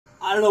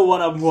I don't know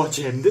what I'm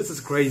watching. This is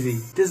crazy.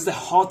 This is the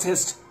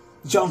hottest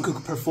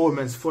Jungkook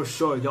performance for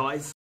sure,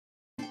 guys.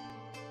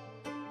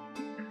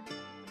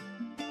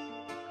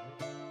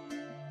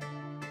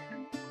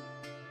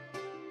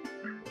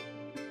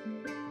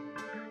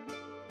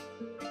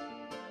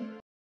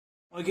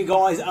 Okay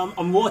guys,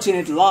 I'm watching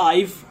it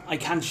live. I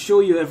can't show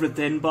you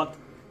everything, but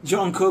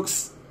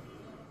Jungkook's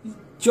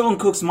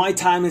My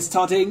Time is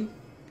starting.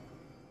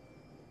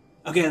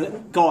 Okay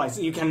guys,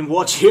 you can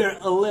watch here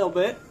a little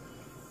bit.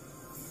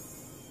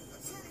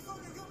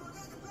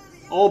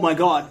 Oh my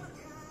god.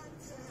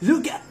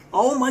 Look at,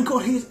 oh my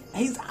god,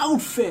 his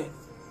outfit.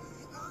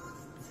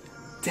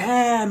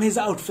 Damn, his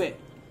outfit.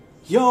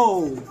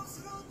 Yo.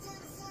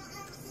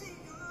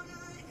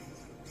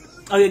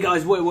 Okay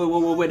guys,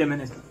 wait a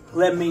minute.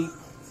 Let me.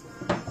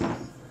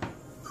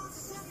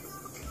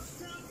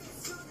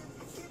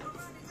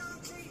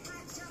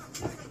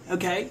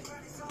 Okay.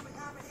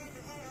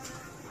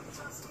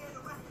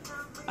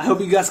 I hope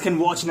you guys can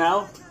watch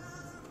now.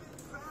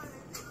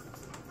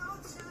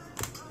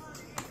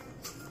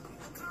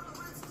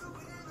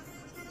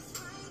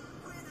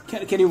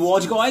 Can you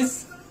watch,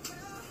 guys?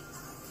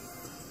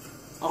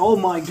 Oh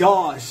my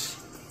gosh.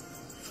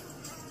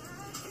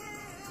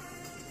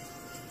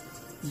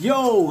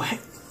 Yo,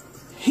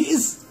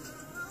 his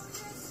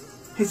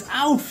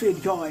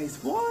outfit, guys.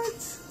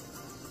 What?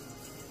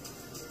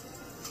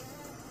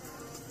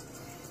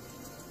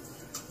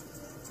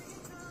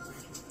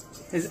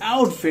 His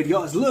outfit,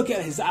 guys. Look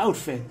at his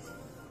outfit.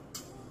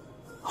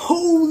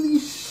 Holy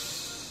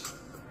sh!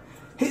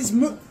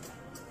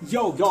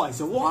 Yo,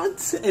 guys,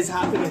 what is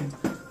happening?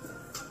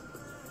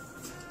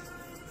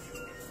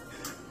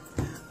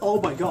 Oh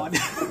my god.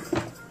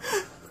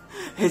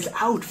 His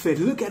outfit.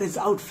 Look at his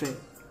outfit.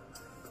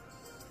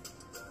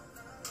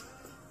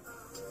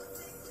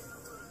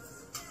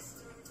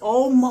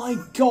 Oh my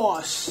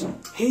gosh.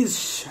 His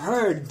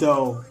shirt,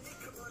 though.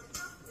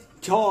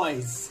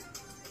 Guys.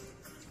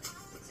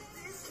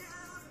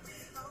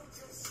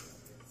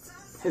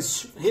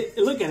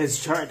 Look at his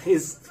shirt. He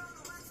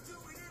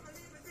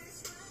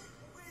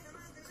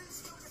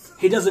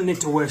doesn't need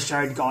to wear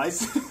shirt,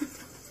 guys.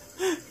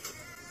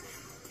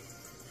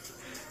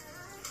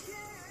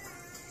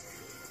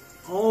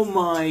 Oh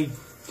my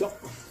god.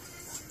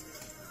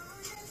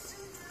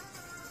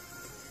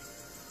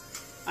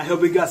 I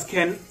hope you guys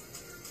can.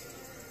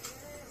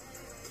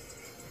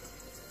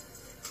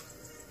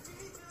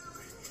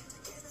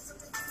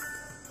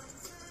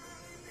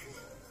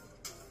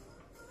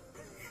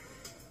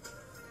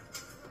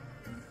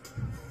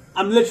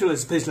 I'm literally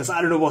speechless.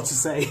 I don't know what to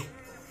say.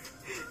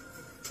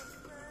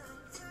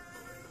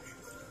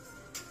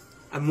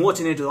 I'm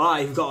watching it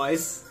live,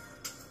 guys.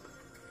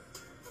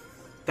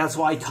 That's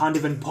why I can't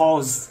even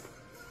pause.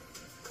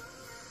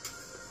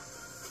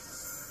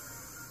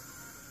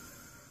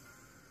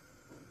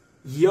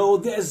 Yo,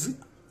 there's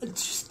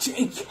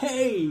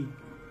JK.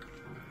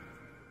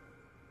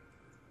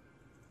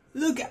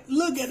 Look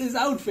at his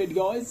outfit,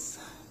 guys.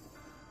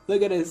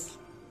 Look at his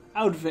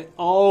outfit.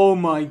 Oh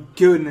my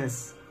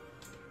goodness.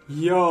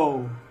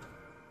 Yo.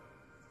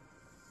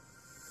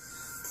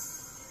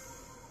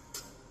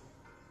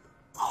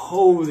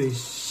 Holy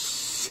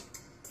sh!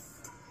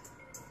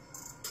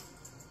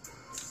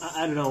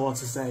 I don't know what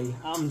to say.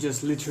 I'm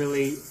just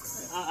literally...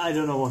 I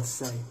don't know what to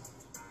say.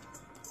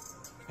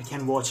 I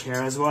can watch here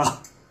as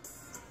well.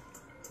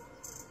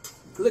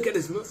 Look at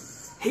his move.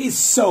 He's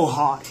so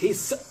hot. He's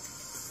so...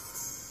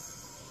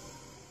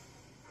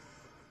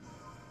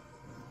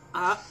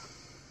 I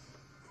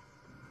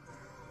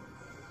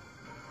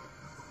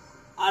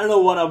don't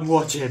know what I'm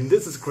watching.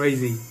 This is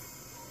crazy.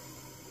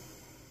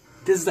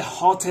 This is the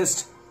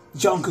hottest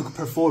Jungkook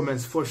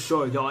performance for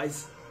sure,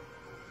 guys.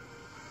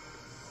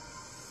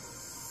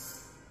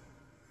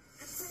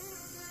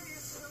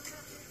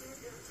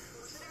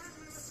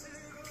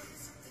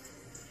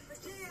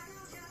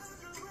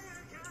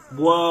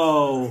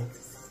 Whoa.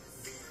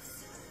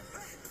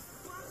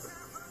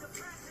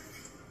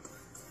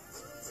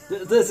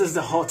 This is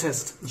the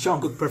hottest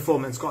Jungkook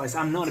performance, guys.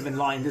 I'm not even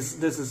lying.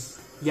 This is,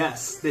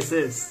 yes, this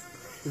is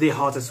the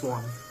hottest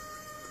one.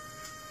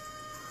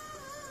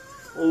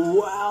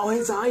 Wow,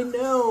 his high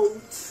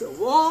note.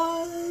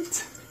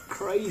 What?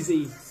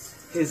 Crazy.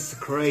 It's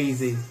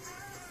crazy.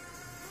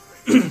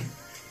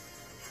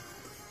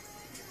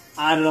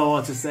 I don't know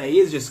what to say.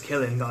 He's just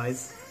killing,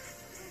 guys.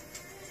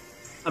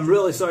 I'm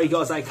really sorry,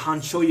 guys. I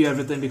can't show you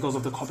everything because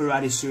of the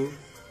copyright issue.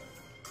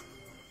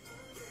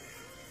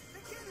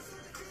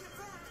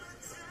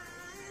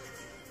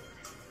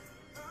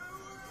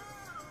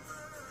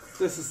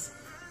 This is...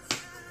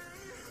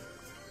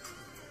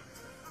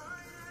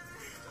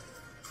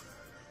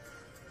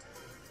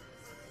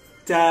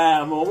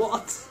 Damn,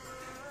 what?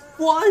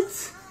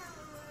 What?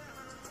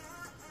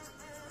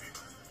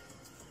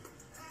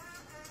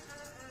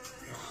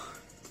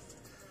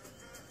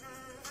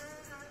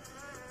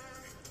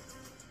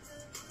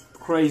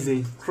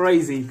 Crazy,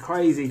 crazy,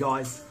 crazy,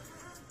 guys.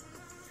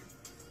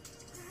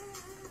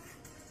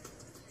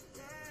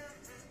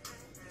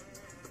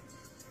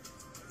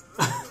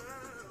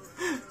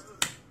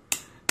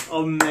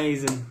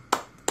 Amazing.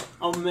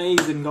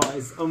 Amazing,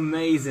 guys.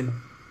 Amazing.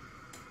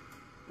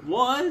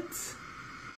 What?